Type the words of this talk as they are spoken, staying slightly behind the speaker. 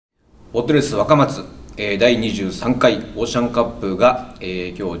オートレース若松、第23回オーシャンカップが、今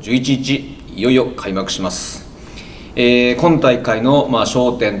日11日いよいよ開幕します。今大会の、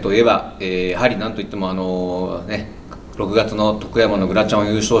焦点といえば、やはりなんといっても6月の徳山のグラチャンを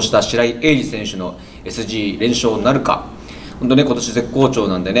優勝した白井英二選手の Ｓｇ 連勝なるか。本当ね、今年絶好調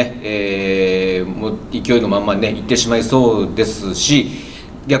なんでね、もう勢いのまんまねいってしまいそうですし、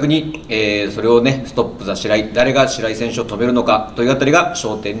逆に、それをねストップ・ザ・白井、誰が白井選手を止めるのかというあたりが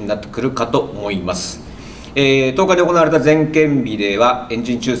焦点になってくるかと思います。10日に行われた前県日ではエン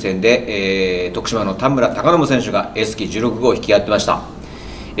ジン抽選で、徳島の田村貴信選手が Ｓｇ 16号を引き合ってました。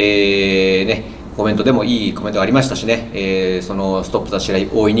コメントでもいいコメントがありましたしね、そのストップ・ザ・白井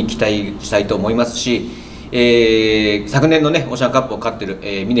大いに期待したいと思いますし、昨年のねオーシャンカップを勝っている、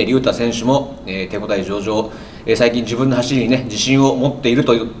峰竜太選手も、手応え上々、最近自分の走りにね自信を持っている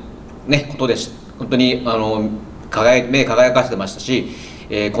という、ことで本当に目輝かせてましたし、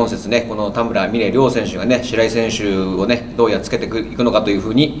今節ねこの田村峰両選手がね白井選手をねどうやっつけていくのかというふ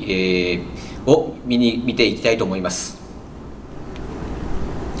うに、見ていきたいと思います。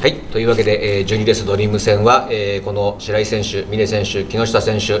はい、というわけで、12レースドリーム戦は、この白井選手、峰選手、木下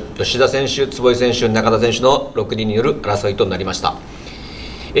選手、吉田選手、坪井選手、中田選手の6人による争いとなりました。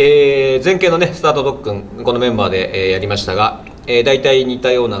前景のねスタート特訓、このメンバーで、やりましたが、大体似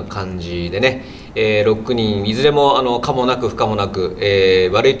たような感じでね、6人いずれも可もなく不可もなく、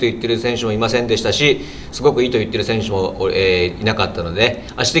悪いと言ってる選手もいませんでしたし、すごくいいと言ってる選手も、いなかったので、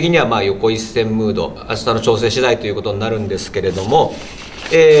足的には横一線ムード、明日の調整次第ということになるんですけれども、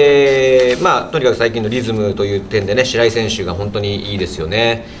とにかく最近のリズムという点でね白井選手が本当にいいですよ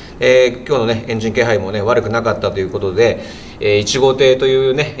ね。今日のねエンジン気配もね悪くなかったということで、1号艇とい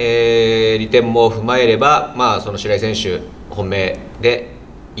うね、利点も踏まえれば、その白井選手本命で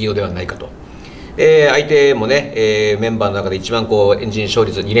いいのではないかと。相手もね、メンバーの中で一番エンジン勝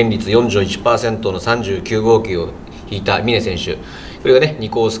率2連率 41% の39号機を引いた峰選手、これがね2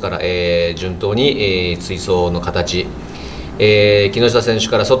コースから、順当に、追走の形、木下選手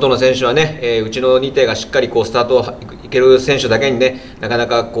から外の選手はね、うちの2艇がしっかりスタートをいける選手だけにねなかな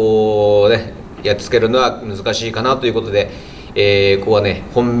かやっつけるのは難しいかなということで、ここはね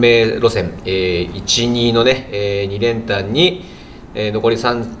本命路線、1、2のね、2連単に、残り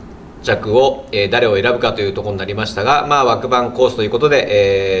3着を、誰を選ぶかというところになりましたが、枠番コースということ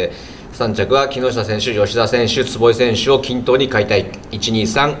で、3着は木下選手、吉田選手、坪井選手を均等に買いたい。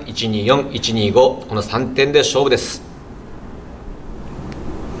123、124、125、この3点で勝負です。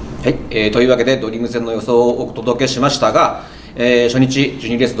はい、というわけでドリーム戦の予想をお届けしましたが、初日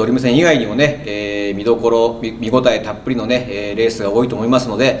12レースドリーム戦以外にもね、見どころ見応えたっぷりのね、レースが多いと思います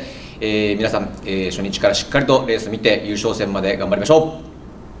ので、皆さん、初日からしっかりとレース見て優勝戦まで頑張りましょう。